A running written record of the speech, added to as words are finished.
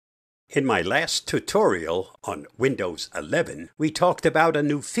In my last tutorial on Windows 11, we talked about a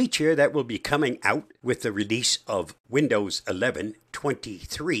new feature that will be coming out with the release of Windows 11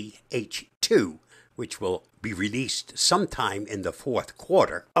 23H2, which will be released sometime in the fourth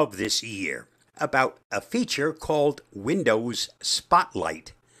quarter of this year, about a feature called Windows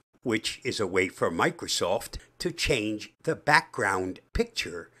Spotlight, which is a way for Microsoft to change the background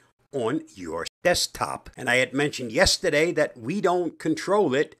picture on your desktop. And I had mentioned yesterday that we don't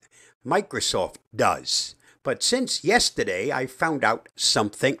control it, Microsoft does. But since yesterday, I found out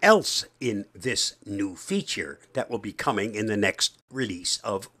something else in this new feature that will be coming in the next release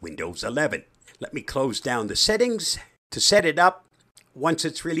of Windows 11. Let me close down the settings to set it up. Once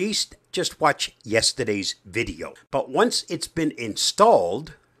it's released, just watch yesterday's video. But once it's been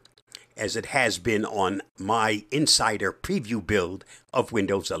installed, as it has been on my Insider Preview build of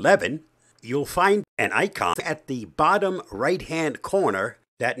Windows 11, you'll find an icon at the bottom right-hand corner.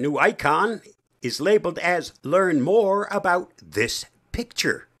 That new icon is labeled as Learn More About This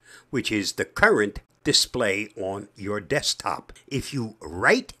Picture, which is the current display on your desktop. If you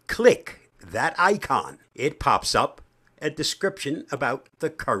right-click that icon, it pops up a description about the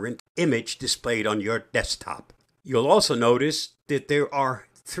current image displayed on your desktop. You'll also notice that there are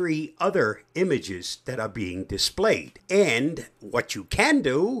 3 other images that are being displayed. And what you can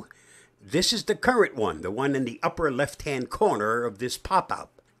do, this is the current one, the one in the upper left-hand corner of this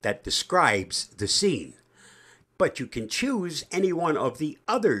pop-up that describes the scene. But you can choose any one of the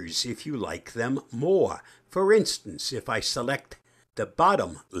others if you like them more. For instance, if I select the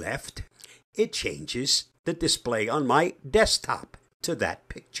bottom left, it changes the display on my desktop to that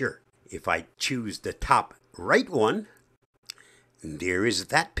picture. If I choose the top right one, there is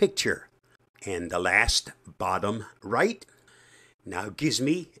that picture. And the last bottom right now gives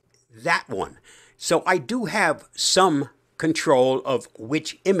me that one. So I do have some control of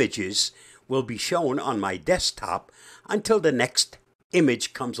which images will be shown on my desktop until the next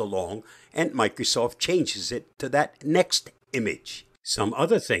image comes along and Microsoft changes it to that next image. Some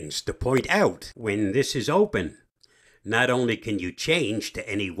other things to point out when this is open. Not only can you change to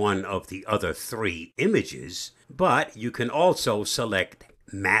any one of the other 3 images, but you can also select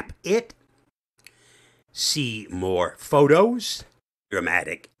Map It, See More Photos,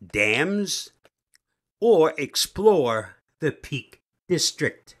 Dramatic Dams, or Explore the Peak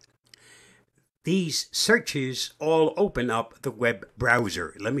District. These searches all open up the web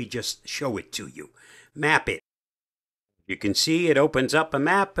browser. Let me just show it to you. Map It. You can see it opens up a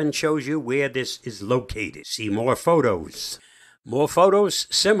map and shows you where this is located. See More Photos. More photos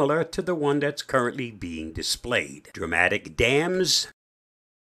similar to the one that's currently being displayed. Dramatic Dams.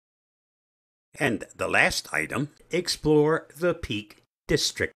 And the last item, Explore the Peak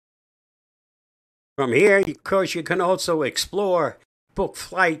District. From here, of course, you can also explore book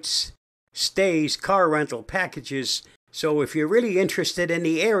flights, stays, car rental packages. So if you're really interested in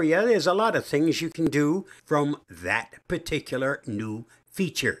the area, there's a lot of things you can do from that particular new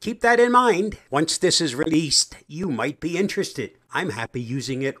feature. Keep that in mind. Once this is released, you might be interested. I'm happy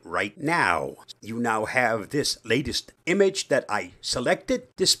using it right now. You now have this latest image that I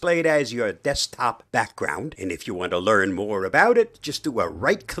selected displayed as your desktop background. And if you want to learn more about it, just do a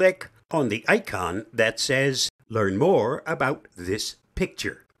right click on the icon that says Learn More About This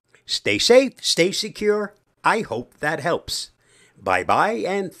Picture. Stay safe, stay secure. I hope that helps. Bye-bye,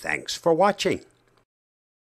 and thanks for watching.